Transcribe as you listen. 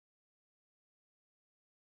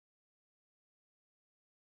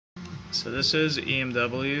So this is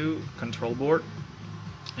EMW control board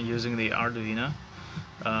using the Arduino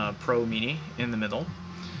Pro Mini in the middle.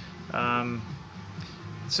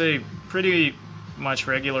 It's a pretty much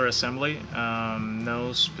regular assembly,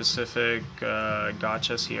 no specific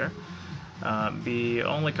gotchas here. The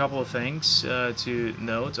only couple of things to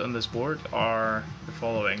note on this board are the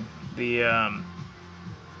following. The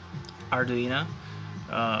Arduino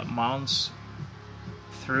mounts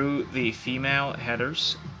through the female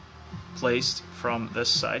headers placed from this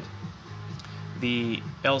side. The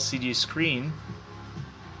LCD screen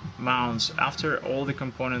mounts after all the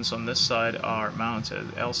components on this side are mounted.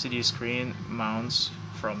 LCD screen mounts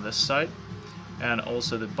from this side, and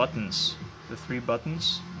also the buttons, the 3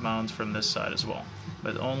 buttons, mount from this side as well,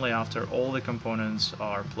 but only after all the components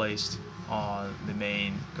are placed on the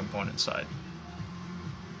main component side.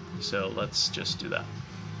 So let's just do that.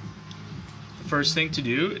 The first thing to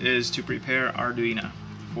do is to prepare Arduino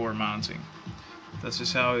for mounting. This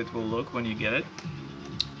is how it will look when you get it.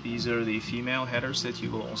 These are the female headers that you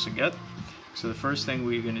will also get. So the first thing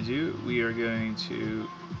we're going to do, we are going to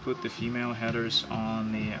put the female headers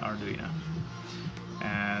on the Arduino.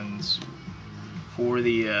 And for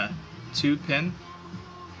the 2-pin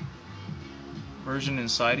version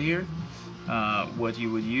inside here, what you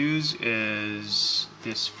would use is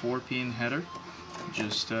this 4-pin header.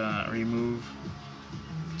 Just remove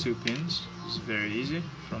 2 pins. It's very easy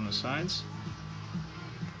from the sides,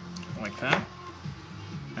 like that,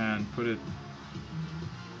 and put it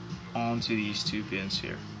onto these 2 pins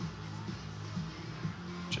here,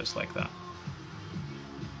 just like that.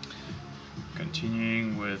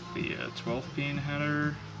 Continuing with the 12-pin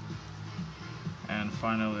header, and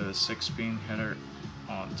finally the 6-pin header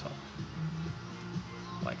on top,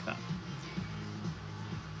 like that.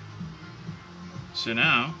 So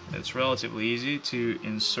now it's relatively easy to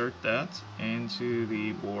insert that into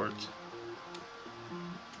the board.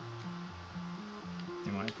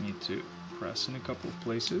 You might need to press in a couple of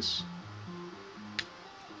places,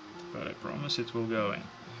 but I promise it will go in.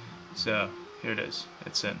 So here it is,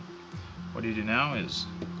 it's in. What you do now is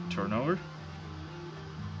turn over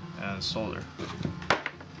and solder.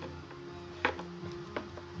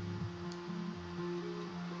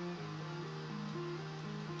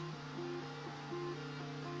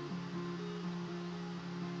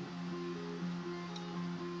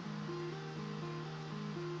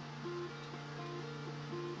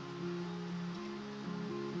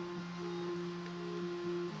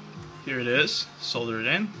 Here it is, soldered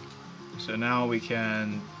in. So now we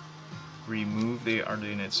can remove the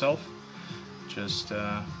Arduino itself. Just see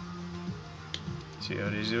how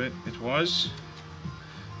easy it was.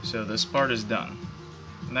 So this part is done.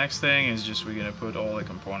 Next thing is just we're gonna put all the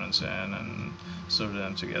components in and solder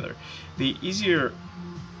them together. The easier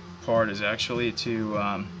part is actually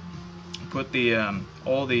to put the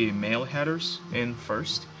all the male headers in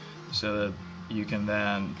first, so that you can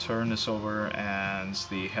then turn this over and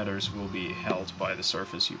the headers will be held by the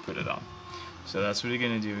surface you put it on. So that's what you're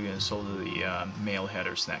going to do. We're going to solder the male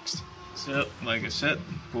headers next. So like I said,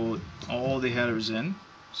 put all the headers in.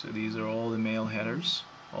 So these are all the male headers,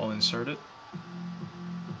 all inserted.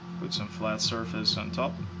 Put some flat surface on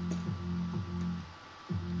top.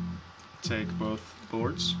 Take both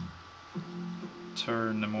boards,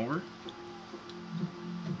 turn them over,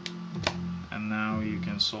 and now you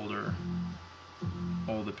can solder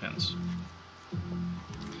all the pins.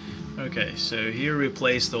 Okay, so here we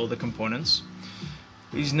placed all the components.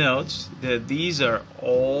 Please note that these are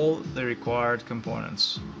all the required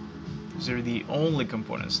components. These are the only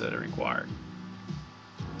components that are required.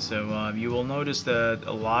 So you will notice that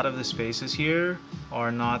a lot of the spaces here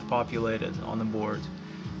are not populated on the board.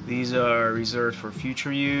 These are reserved for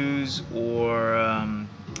future use or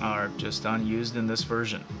are just unused in this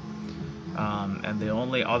version. And the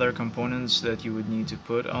only other components that you would need to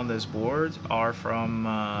put on this board are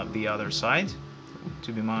from the other side,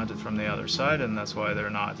 to be mounted from the other side, and that's why they're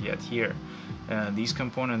not yet here. And these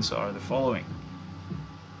components are the following: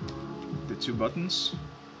 the 2 buttons,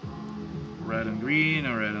 red and green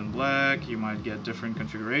or red and black. You might get different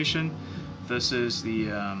configuration. This is the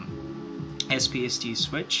SPST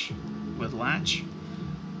switch with latch,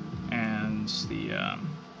 and the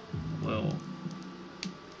little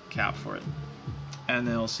cap for it, and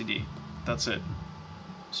the LCD. That's it.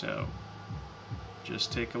 So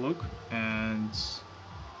just take a look and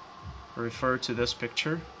refer to this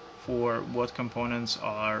picture for what components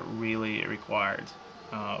are really required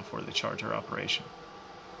for the charger operation.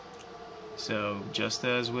 So just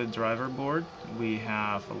as with driver board, we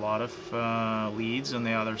have a lot of leads on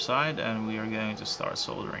the other side, and we are going to start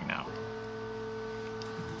soldering now.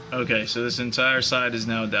 Okay, so this entire side is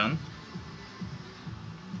now done.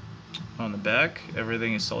 on the back.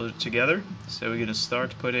 Everything is soldered together, so we're gonna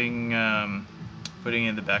start putting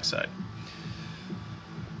in the back side.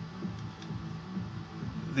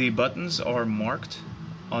 The buttons are marked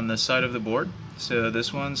on the side of the board. So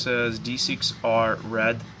this one says D6R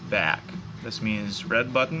red back. This means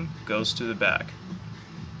red button goes to the back.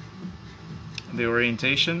 The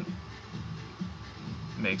orientation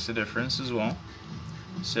makes a difference as well.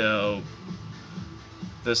 So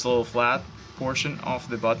this little flat portion of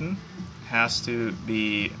the button has to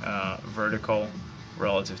be vertical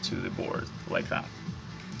relative to the board, like that.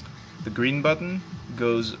 The green button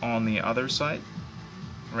goes on the other side,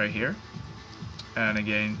 right here, and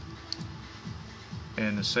again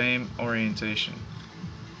in the same orientation.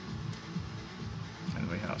 And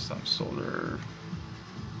we have some solder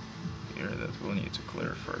here that we'll need to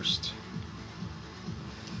clear first.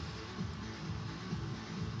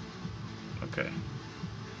 Okay,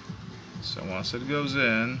 so once it goes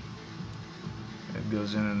in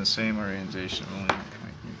the same orientation. Only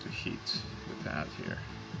I need to heat the pad here.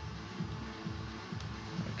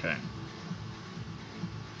 Okay.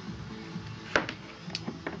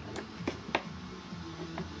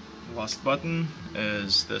 Last button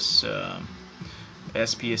is this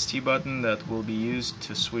SPST button that will be used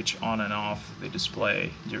to switch on and off the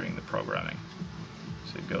display during the programming.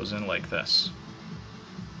 So it goes in like this.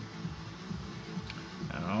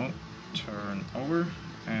 Now turn over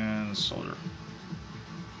and solder.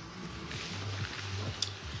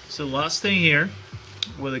 So last thing here,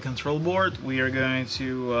 with the control board, we are going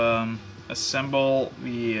to assemble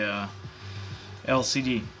the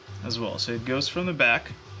LCD as well. So it goes from the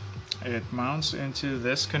back, it mounts into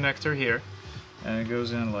this connector here, and it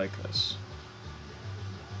goes in like this.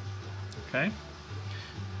 Okay?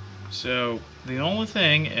 So the only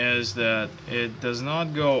thing is that it does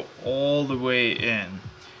not go all the way in.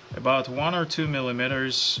 About 1 or 2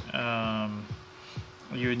 millimeters,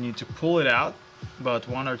 you would need to pull it out about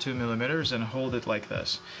 1 or 2 millimeters and hold it like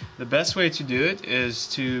this. The best way to do it is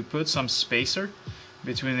to put some spacer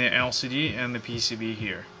between the LCD and the PCB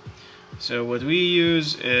here. So what we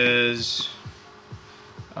use is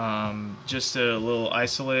just a little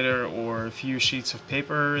isolator or a few sheets of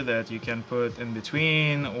paper that you can put in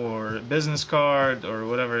between, or a business card, or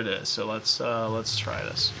whatever it is. So let's try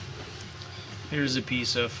this. Here's a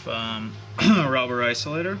piece of rubber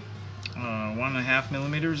isolator, 1.5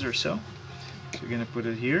 millimeters or so. So we're gonna put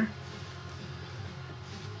it here.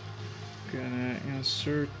 Gonna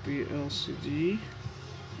insert the LCD.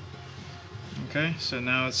 Okay, so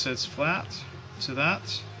now it sits flat to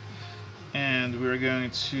that, and we're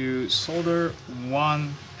going to solder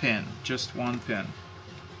one pin, just one pin.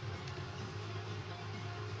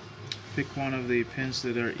 Pick one of the pins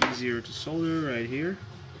that are easier to solder right here.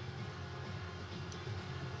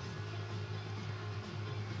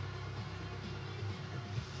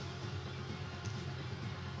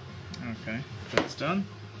 Okay, that's done.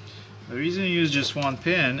 The reason you use just one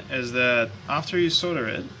pin is that after you solder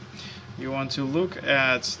it, you want to look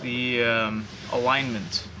at the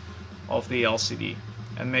alignment of the LCD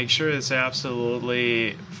and make sure it's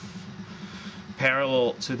absolutely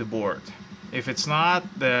parallel to the board. If it's not,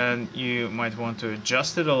 then you might want to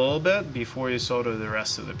adjust it a little bit before you solder the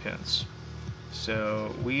rest of the pins.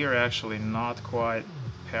 So we are actually not quite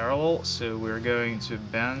parallel, so we're going to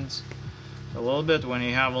bend a little bit. When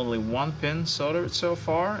you have only one pin soldered so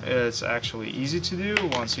far, it's actually easy to do.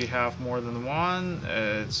 Once you have more than one,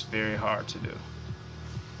 it's very hard to do.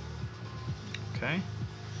 Okay,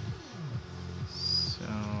 so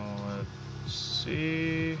let's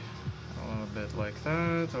see, a little bit like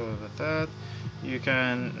that, a little bit that. You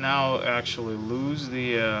can now actually lose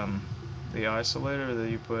the isolator that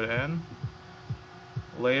you put in.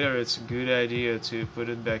 Later it's a good idea to put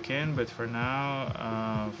it back in, but for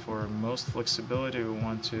now, for most flexibility, we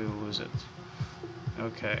want to lose it.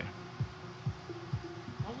 Okay.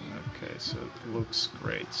 Okay, so it looks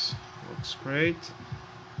great. Looks great.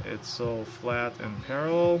 It's all flat and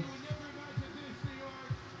parallel.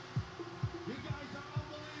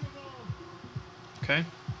 Okay.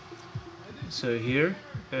 So here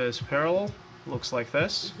is parallel. Looks like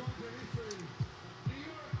this.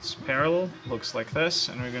 It's parallel, looks like this,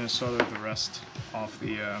 and we're going to solder the rest of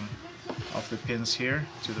the pins here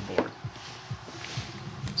to the board.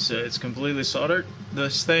 So it's completely soldered.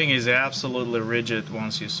 This thing is absolutely rigid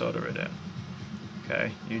once you solder it in.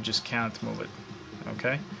 Okay, you just can't move it.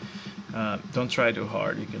 Okay, don't try too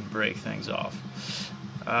hard; you can break things off.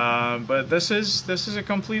 But this is a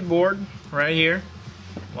complete board right here.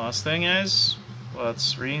 Last thing is,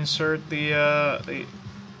 let's reinsert the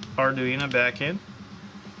Arduino back in.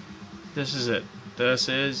 This is it. This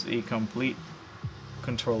is the complete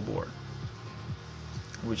control board.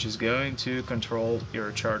 which is going to control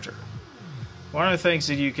your charger. One of the things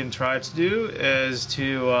that you can try to do is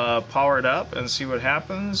to power it up and see what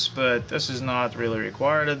happens, but this is not really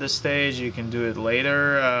required at this stage. You can do it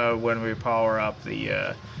later when we power up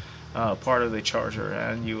the part of the charger,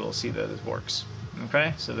 and you will see that it works.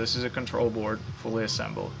 Okay, so this is a control board fully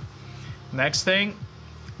assembled. Next thing,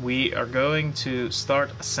 we are going to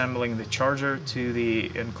start assembling the charger to the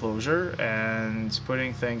enclosure and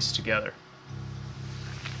putting things together.